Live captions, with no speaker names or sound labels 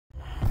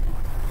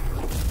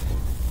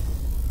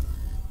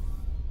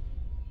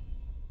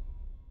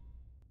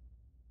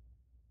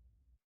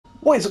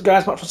What is up,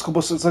 guys? Matt from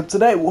Scumbusters, and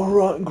today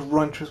we're on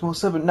Gran Turismo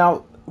 7.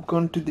 Now, we're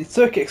going to do the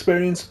circuit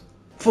experience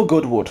for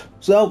Goodwood.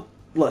 So,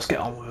 let's get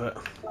on with it.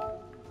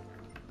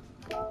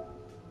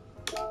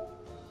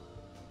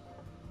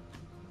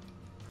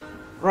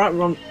 Right,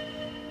 we're on...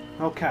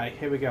 Okay,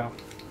 here we go.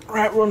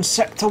 Right, we're on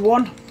Sector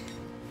 1.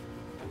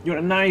 You're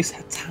at a nice,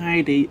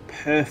 tidy,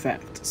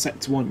 perfect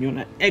Sector 1. You're on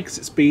an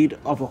exit speed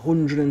of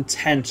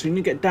 110. So you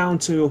need to get down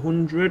to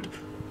 100.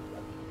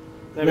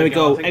 There we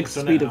go.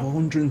 Exit speed of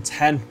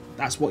 110.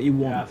 That's what you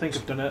want. Yeah, I think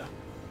I've done it.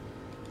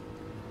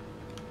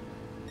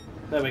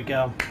 There we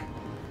go.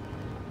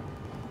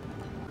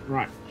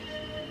 Right.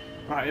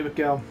 Right, here we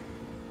go.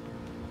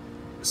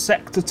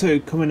 Sector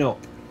 2 coming up.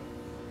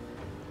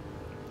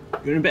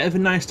 You're in a bit of a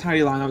nice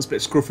tidy line. That was a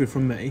bit scruffy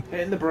from me.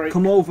 Hitting the brake.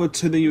 Come over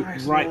to the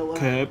Nice right little,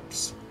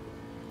 curbs.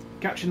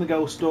 Catching the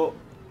ghost up.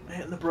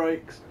 Hitting the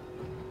brakes.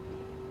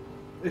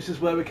 This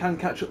is where we can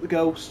catch up the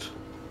ghost.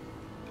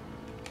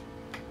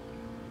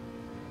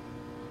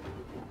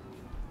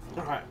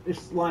 Alright,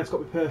 this line's got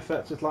to be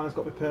perfect. This line's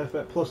got to be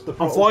perfect. Plus the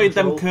throttle Avoid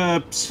control. them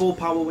curbs. Full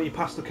power when you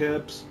pass the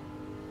curbs.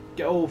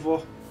 Get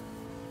over.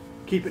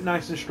 Keep it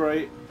nice and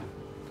straight.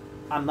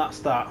 And that's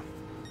that.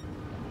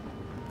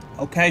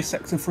 Okay,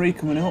 Sector 3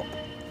 coming up.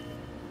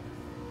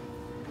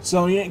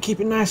 So you keep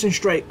it nice and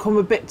straight. Come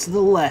a bit to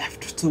the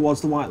left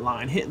towards the white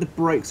line. Hit the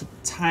brakes a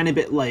tiny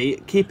bit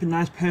late. Keep a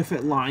nice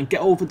perfect line.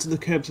 Get over to the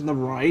curbs on the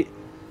right.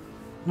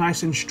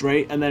 Nice and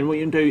straight. And then what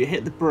you do, you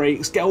hit the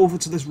brakes. Get over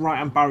to this right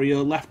hand barrier,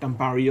 left hand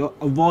barrier.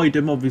 Avoid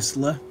them,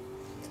 obviously.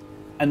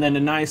 And then a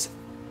nice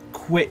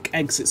quick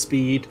exit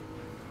speed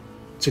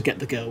to get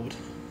the gold.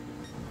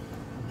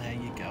 And there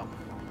you go.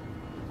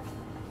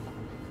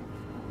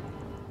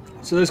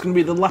 So there's going to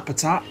be the lap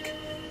attack.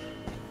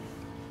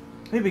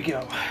 Here we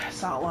go.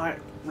 Satellite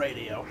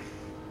radio.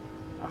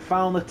 I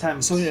found the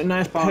temps. So a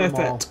nice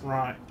perfect.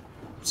 Right.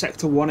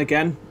 Sector 1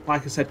 again.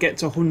 Like I said, get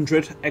to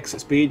 100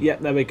 exit speed. Yep,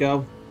 there we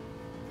go.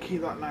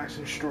 Keep that nice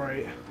and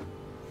straight.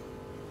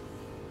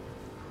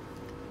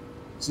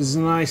 So there's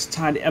a nice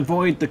tidy.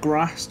 Avoid the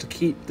grass to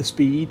keep the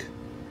speed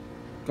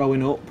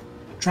going up.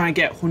 Try and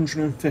get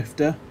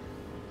 150.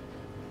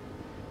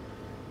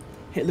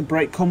 Hit the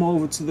brake. Come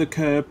over to the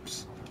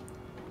curbs.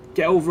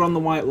 Get over on the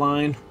white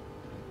line.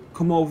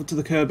 Come over to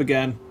the curb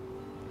again.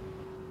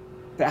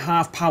 Bit of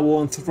half power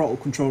and throttle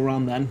control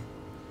around then.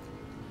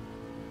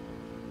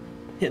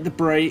 Hit the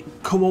brake.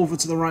 Come over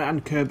to the right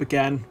hand curb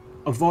again.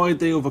 Avoid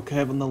the other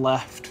curb on the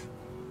left.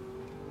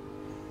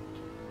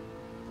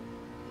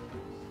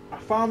 I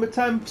found the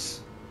temps.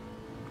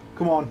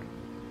 Come on.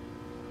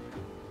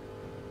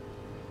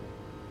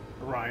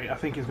 Right, I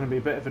think it's going to be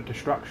a bit of a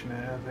distraction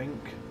here, I think.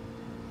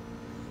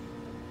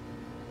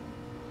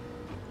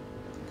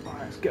 Right,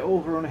 let's get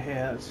over on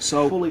here. Let's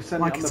So, fully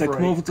send like it I on said, the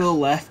come over brakes. to the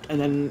left and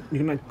then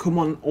you're going to come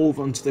on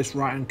over onto this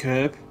right hand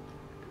curb.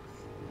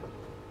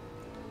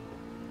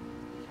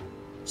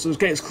 So let's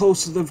get as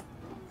close to the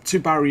two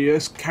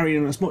barriers,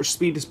 carrying as much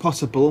speed as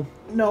possible.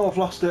 No, I've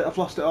lost it. I've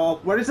lost it all.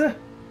 Where is it?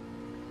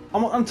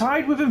 I'm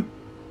tied with him.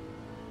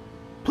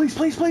 Please,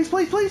 please, please,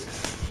 please,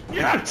 please.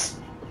 Yes.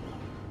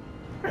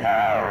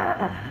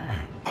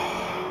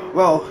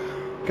 Well,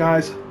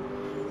 guys,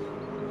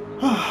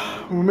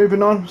 we're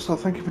moving on. So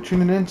thank you for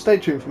tuning in. Stay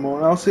tuned for more,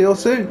 and I'll see you all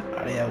soon.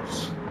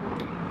 Adios.